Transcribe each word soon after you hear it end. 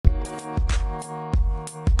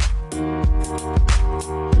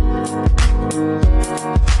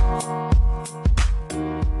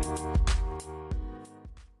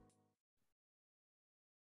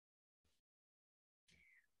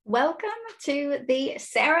Welcome to the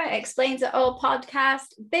Sarah Explains It All podcast.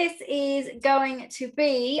 This is going to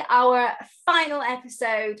be our final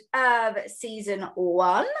episode of season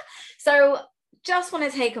 1. So just want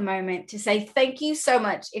to take a moment to say thank you so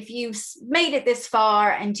much if you've made it this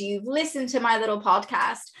far and you've listened to my little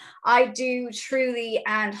podcast. I do truly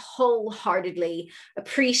and wholeheartedly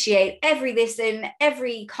appreciate every listen,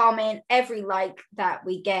 every comment, every like that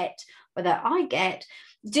we get or that I get.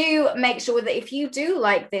 Do make sure that if you do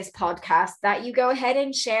like this podcast, that you go ahead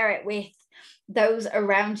and share it with those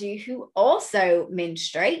around you who also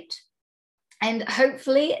menstruate. And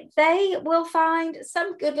hopefully they will find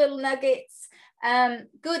some good little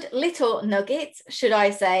nuggets, should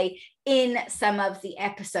I say, in some of the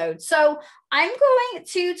episodes. So I'm going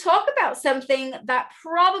to talk about something that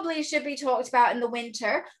probably should be talked about in the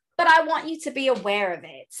winter, but I want you to be aware of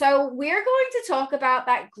it. So we're going to talk about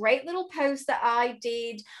that great little post that I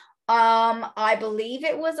did. I believe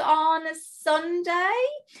it was on Sunday,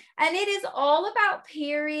 and it is all about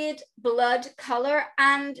period blood color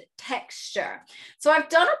and texture. So I've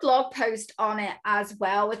done a blog post on it as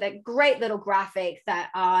well with a great little graphic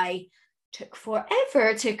that I took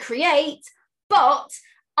forever to create, but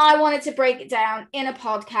I wanted to break it down in a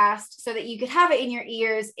podcast so that you could have it in your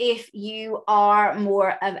ears if you are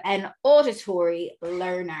more of an auditory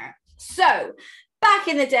learner. So back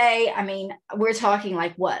in the day, I mean, we're talking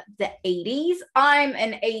like what, the 80s? I'm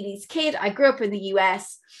an 80s kid. I grew up in the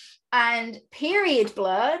US, and period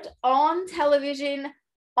blood on television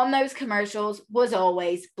on those commercials was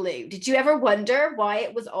always blue. Did you ever wonder why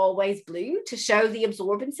it was always blue? To show the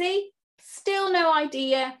absorbency? Still no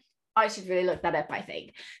idea. I should really look that up, I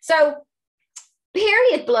think. So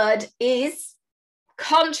period blood is,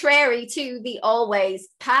 contrary to the always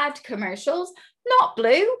pad commercials, not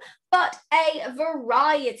blue, but a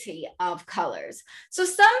variety of colors. So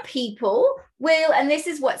some people will, and this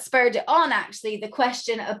is what spurred it on actually, the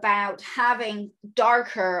question about having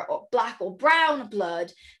darker or black or brown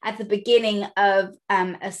blood at the beginning of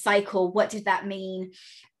a cycle. What did that mean?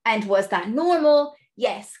 And was that normal?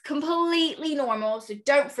 Yes, completely normal. So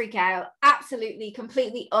don't freak out. Absolutely,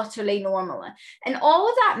 completely, utterly normal. And all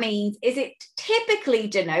of that means is it typically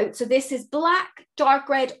denotes, so this is black, dark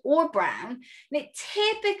red, or brown, and it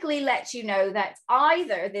typically lets you know that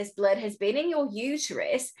either this blood has been in your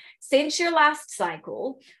uterus since your last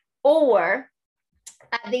cycle, or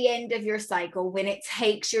at the end of your cycle when it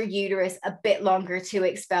takes your uterus a bit longer to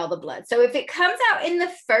expel the blood. So if it comes out in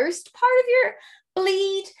the first part of your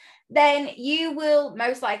bleed, then you will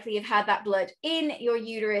most likely have had that blood in your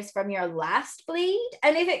uterus from your last bleed.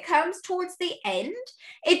 And if it comes towards the end,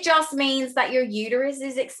 it just means that your uterus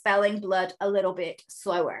is expelling blood a little bit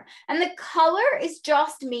slower. And the color is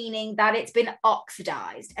just meaning that it's been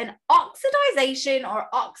oxidized. And oxidization or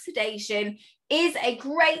oxidation is a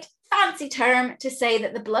great fancy term to say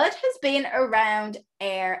that the blood has been around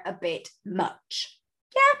air a bit much.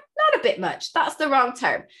 Yeah, not a bit much. That's the wrong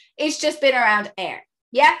term. It's just been around air.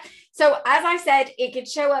 Yeah. So as I said, it could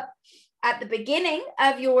show up at the beginning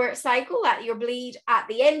of your cycle, at your bleed, at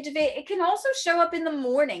the end of it. It can also show up in the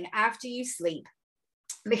morning after you sleep.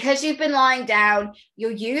 Because you've been lying down,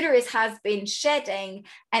 your uterus has been shedding,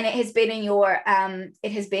 and it has been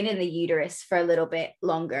in the uterus for a little bit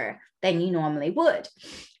longer than you normally would.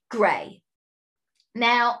 Gray.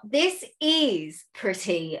 Now, this is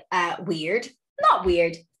pretty weird. Not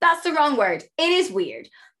weird. That's the wrong word. It is weird,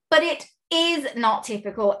 but it is not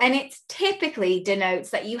typical, and it typically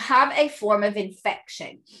denotes that you have a form of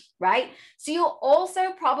infection, right? So you'll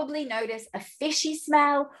also probably notice a fishy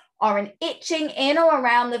smell or an itching in or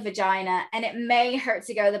around the vagina, and it may hurt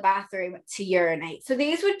to go to the bathroom to urinate. So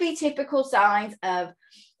these would be typical signs of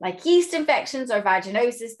like yeast infections or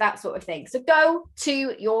vaginosis, that sort of thing. So go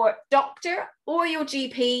to your doctor or your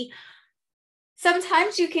GP.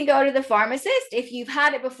 Sometimes you can go to the pharmacist if you've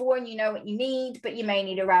had it before and you know what you need, but you may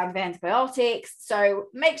need a round of antibiotics. So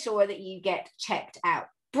make sure that you get checked out.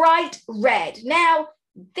 Bright red. Now,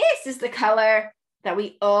 this is the color that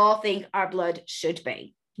we all think our blood should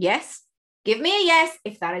be. Yes? Give me a yes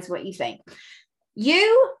if that is what you think.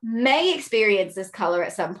 You may experience this color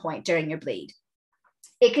at some point during your bleed.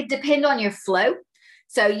 It could depend on your flow.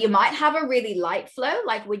 So you might have a really light flow,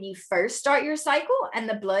 like when you first start your cycle, and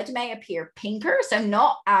the blood may appear pinker, so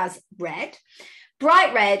not as red.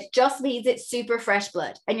 Bright red just means it's super fresh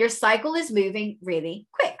blood and your cycle is moving really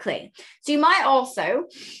quickly. So you might also,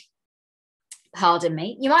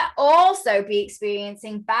 you might also be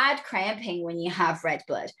experiencing bad cramping when you have red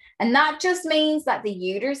blood. And that just means that the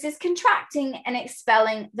uterus is contracting and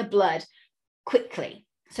expelling the blood quickly.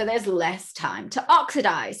 So there's less time to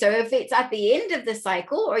oxidize. So if it's at the end of the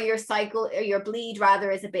cycle, or your bleed rather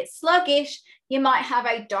is a bit sluggish, you might have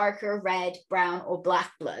a darker red, brown, or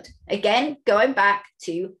black blood. Again, going back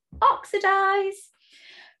to oxidize.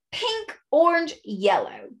 Pink, orange,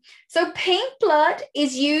 yellow. So pink blood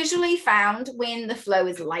is usually found when the flow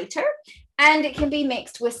is lighter, and it can be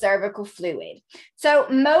mixed with cervical fluid. So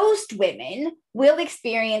most women will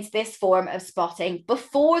experience this form of spotting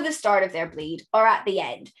before the start of their bleed or at the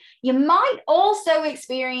end. You might also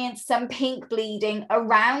experience some pink bleeding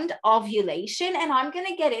around ovulation, and I'm going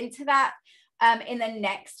to get into that in the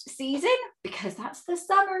next season, because that's the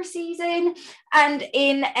summer season, and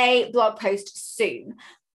in a blog post soon.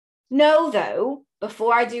 Know, though,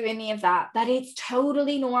 before I do any of that, that it's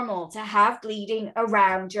totally normal to have bleeding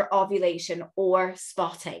around your ovulation or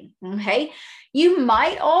spotting, okay? You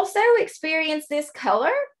might also experience this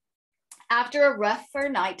color after a rougher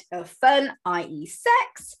night of fun, i.e.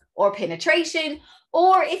 sex or penetration,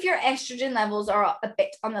 or if your estrogen levels are a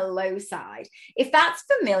bit on the low side. If that's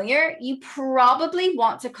familiar, you probably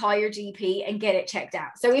want to call your GP and get it checked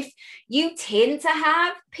out. So if you tend to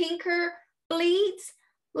have pinker bleeds,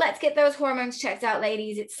 let's get those hormones checked out,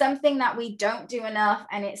 ladies. It's something that we don't do enough,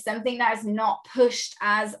 and it's something that is not pushed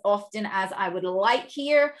as often as I would like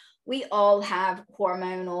here. We all have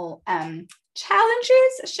hormonal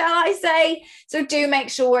challenges, shall I say. So do make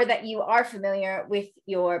sure that you are familiar with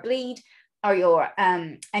your bleed or your,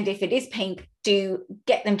 and if it is pink, do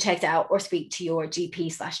get them checked out or speak to your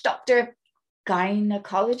GP/doctor,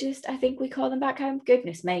 gynecologist, I think we call them back home.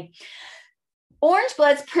 Goodness me. Orange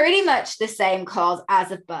blood's pretty much the same cause as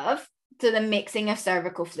above, so the mixing of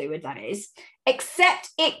cervical fluid, that is, except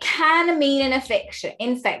it can mean an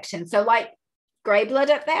infection. So like gray blood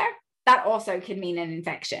up there, that also can mean an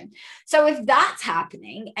infection. So if that's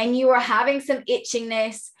happening and you are having some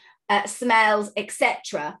itchiness, smells,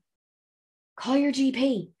 etc., call your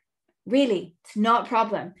GP. Really, it's not a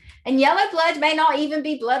problem. And yellow blood may not even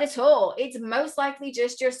be blood at all. It's most likely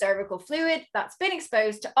just your cervical fluid that's been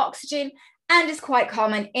exposed to oxygen, and is quite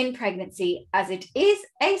common in pregnancy, as it is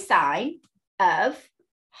a sign of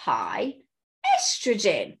high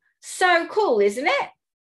estrogen. So cool, isn't it?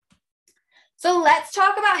 So let's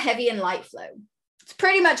talk about heavy and light flow. It's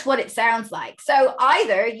pretty much what it sounds like. So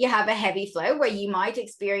either you have a heavy flow where you might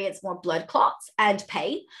experience more blood clots and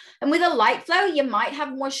pain, and with a light flow, you might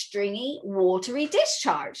have more stringy, watery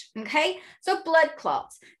discharge, okay? So blood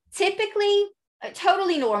clots, typically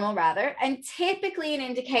totally normal rather, and typically an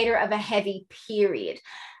indicator of a heavy period.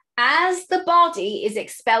 As the body is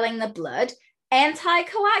expelling the blood,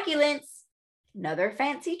 anticoagulants, another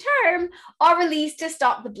fancy term, are released to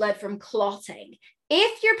stop the blood from clotting.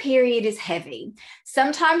 If your period is heavy,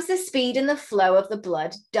 sometimes the speed and the flow of the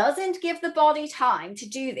blood doesn't give the body time to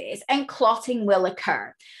do this, and clotting will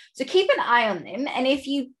occur. So keep an eye on them, and if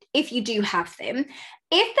you do have them,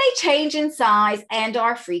 if they change in size and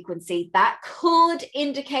or frequency, that could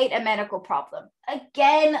indicate a medical problem.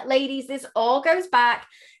 Again, ladies, this all goes back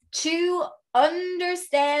to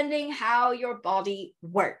understanding how your body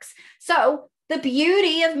works. So the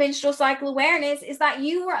beauty of menstrual cycle awareness is that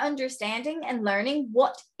you are understanding and learning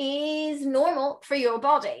what is normal for your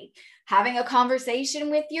body. Having a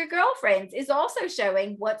conversation with your girlfriends is also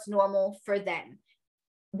showing what's normal for them.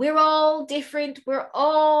 We're all different. We're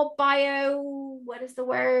all what is the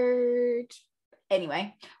word?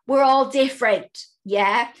 Anyway, we're all different.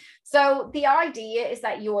 Yeah. So the idea is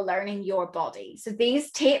that you're learning your body. So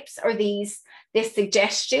these tips, or this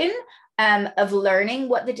suggestion of learning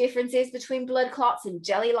what the difference is between blood clots and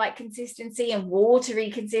jelly-like consistency and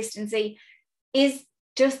watery consistency, is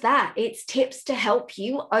just that. It's tips to help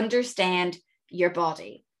you understand your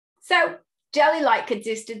body. So jelly-like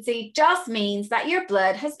consistency just means that your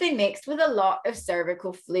blood has been mixed with a lot of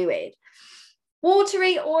cervical fluid.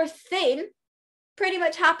 Watery or thin pretty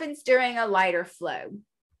much happens during a lighter flow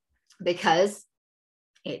because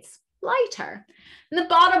it's lighter. And the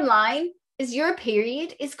bottom line is your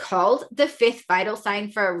period is called the fifth vital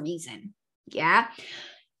sign for a reason. Yeah.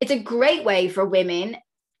 It's a great way for women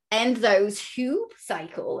and those who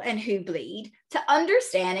cycle and who bleed to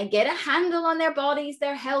understand and get a handle on their bodies,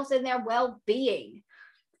 their health, and their well-being.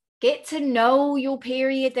 Get to know your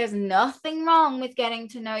period. There's nothing wrong with getting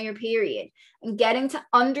to know your period and getting to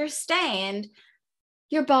understand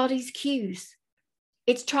your body's cues.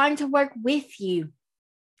 It's trying to work with you,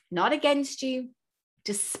 not against you,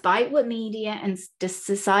 despite what media and the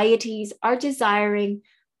societies are desiring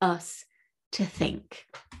us to think.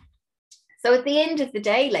 So at the end of the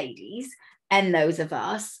day, ladies, and those of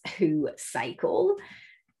us who cycle,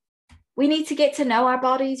 we need to get to know our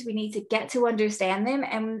bodies. We need to get to understand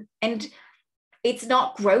them. And It's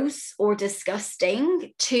not gross or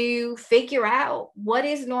disgusting to figure out what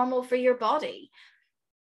is normal for your body.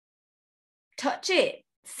 Touch it,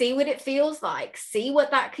 see what it feels like, see what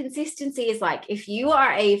that consistency is like. If you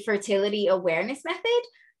are a fertility awareness method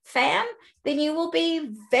fan, then you will be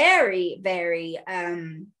very, very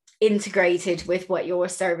integrated with what your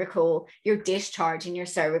discharge and your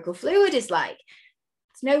cervical fluid is like.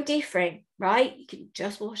 It's no different, right? You can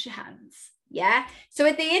just wash your hands. Yeah. So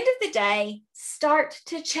at the end of the day, start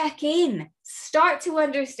to check in, start to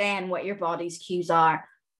understand what your body's cues are,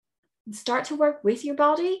 and start to work with your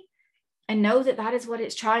body and know that that is what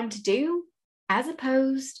it's trying to do, as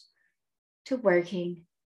opposed to working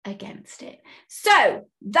against it. So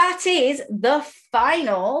that is the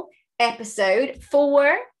final episode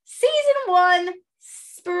for season 1,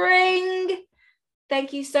 spring.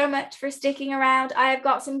 Thank you so much for sticking around. I have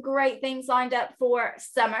got some great things lined up for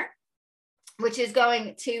summer, which is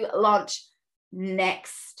going to launch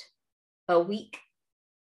next week,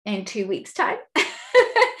 in 2 weeks' time.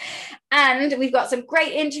 And we've got some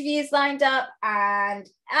great interviews lined up. And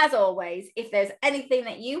as always, if there's anything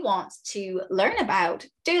that you want to learn about,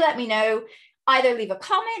 do let me know. Either leave a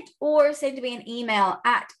comment or send me an email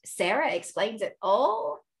at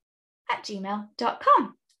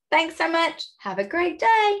sarahexplainsit.all@gmail.com. Thanks so much. Have a great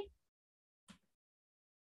day.